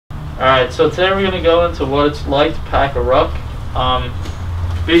Alright, so today we're going to go into what it's like to pack a ruck.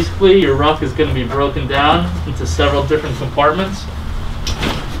 Basically, your ruck is going to be broken down into several different compartments.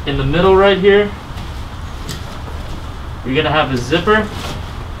 In the middle right here, you're going to have a zipper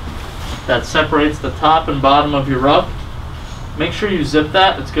that separates the top and bottom of your ruck. Make sure you zip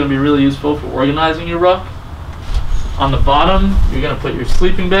that. It's going to be really useful for organizing your ruck. On the bottom, you're going to put your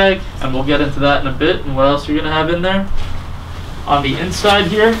sleeping bag, and we'll get into that in a bit and what else you're going to have in there. On the inside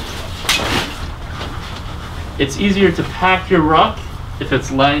here, it's easier to pack your ruck if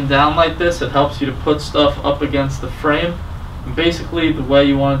it's laying down like this. It helps you to put stuff up against the frame. And basically, the way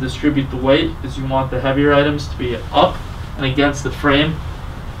you want to distribute the weight is you want the heavier items to be up and against the frame.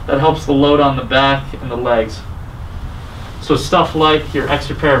 That helps the load on the back and the legs. So stuff like your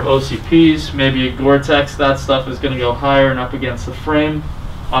extra pair of OCPs, maybe a Gore-Tex, that stuff is going to go higher and up against the frame.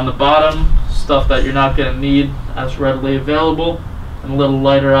 On the bottom, stuff that you're not going to need as readily available, and little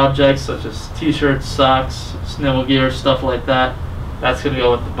lighter objects such as t-shirts, socks, snivel gear, stuff like that. That's going to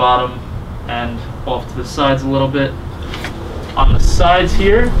go at the bottom and off to the sides a little bit. On the sides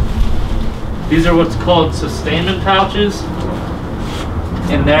here, these are what's called sustainment pouches.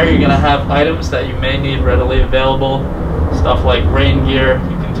 In there you're going to have items that you may need readily available. Stuff like rain gear,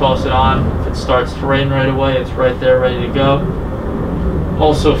 you can toss it on. If it starts to rain right away, it's right there ready to go.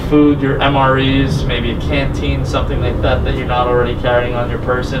 Also food, your MREs, maybe a canteen, something like that that you're not already carrying on your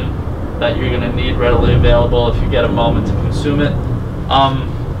person that you're going to need readily available if you get a moment to consume it.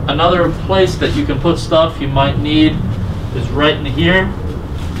 Another place that you can put stuff you might need is right in here.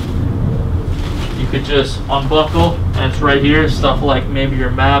 You could just unbuckle and it's right here. Stuff like maybe your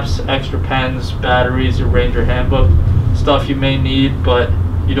maps, extra pens, batteries, your Ranger handbook. Stuff you may need but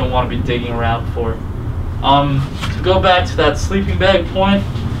you don't want to be digging around for. To go back to that sleeping bag point,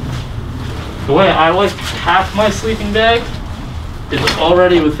 the way I like to pack my sleeping bag is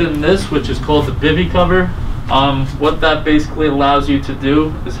already within this, which is called the bivy cover. What that basically allows you to do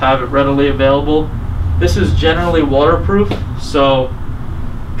is have it readily available. This is generally waterproof, so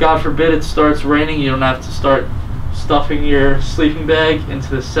God forbid it starts raining, you don't have to start stuffing your sleeping bag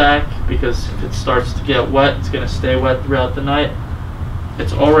into the sack, because if it starts to get wet, it's going to stay wet throughout the night.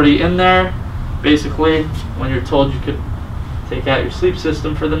 It's already in there. Basically, when you're told you could take out your sleep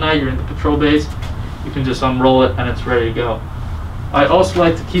system for the night, you're in the patrol base, you can just unroll it and it's ready to go. I also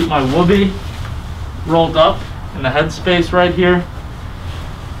like to keep my whoopee rolled up in the headspace right here.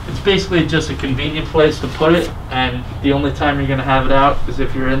 It's basically just a convenient place to put it, and the only time you're going to have it out is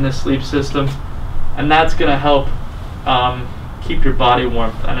if you're in this sleep system, and that's going to help keep your body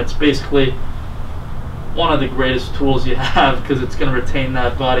warm. And it's basically one of the greatest tools you have because it's going to retain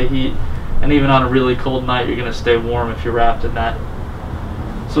that body heat, and even on a really cold night you're going to stay warm if you're wrapped in that.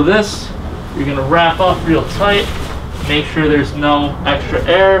 So this, you're going to wrap up real tight, make sure there's no extra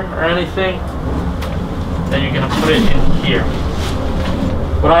air or anything. Then you're going to put it in here.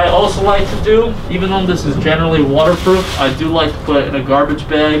 What I also like to do, even though this is generally waterproof, I do like to put it in a garbage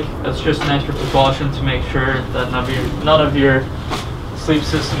bag. That's just an extra precaution to make sure that none of your sleep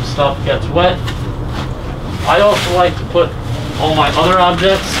system stuff gets wet. I also like to put all my other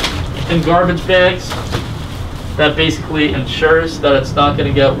objects in garbage bags. That basically ensures that it's not going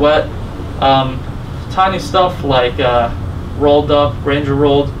to get wet. Tiny stuff like rolled up, Ranger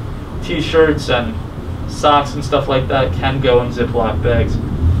rolled t-shirts and socks and stuff like that can go in Ziploc bags.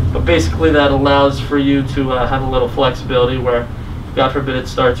 But basically that allows for you to have a little flexibility where, God forbid it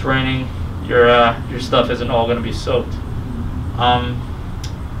starts raining, your stuff isn't all going to be soaked.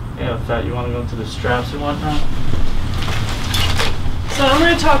 Yeah, with that, you want to go into the straps and whatnot? So I'm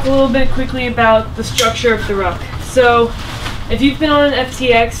going to talk a little bit quickly about the structure of the ruck. So if you've been on an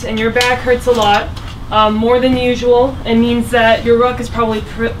FTX and your back hurts a lot, more than usual, it means that your ruck is probably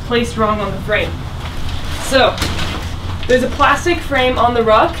placed wrong on the frame. So there's a plastic frame on the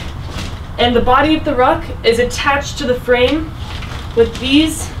ruck, and the body of the ruck is attached to the frame with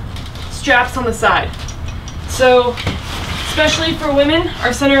these straps on the side. So especially for women,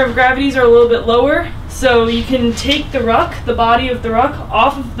 our center of gravities are a little bit lower, so you can take the ruck, the body of the ruck,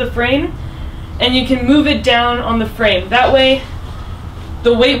 off of the frame, and you can move it down on the frame. That way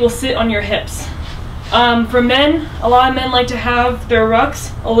the weight will sit on your hips. For men, a lot of men like to have their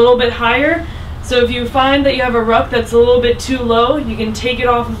rucks a little bit higher. So if you find that you have a ruck that's a little bit too low, you can take it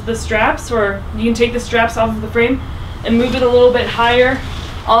off of the straps, or you can take the straps off of the frame and move it a little bit higher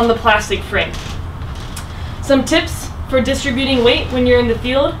on the plastic frame. Some tips for distributing weight when you're in the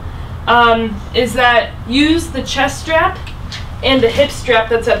field is that use the chest strap and the hip strap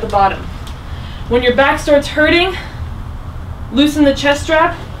that's at the bottom. When your back starts hurting, loosen the chest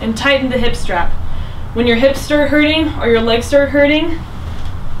strap and tighten the hip strap. When your hips start hurting or your legs start hurting,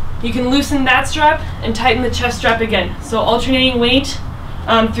 you can loosen that strap and tighten the chest strap again. So alternating weight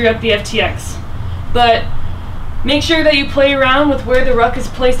throughout the FTX. But make sure that you play around with where the ruck is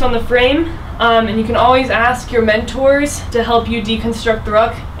placed on the frame, and you can always ask your mentors to help you deconstruct the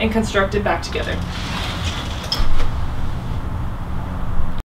ruck and construct it back together.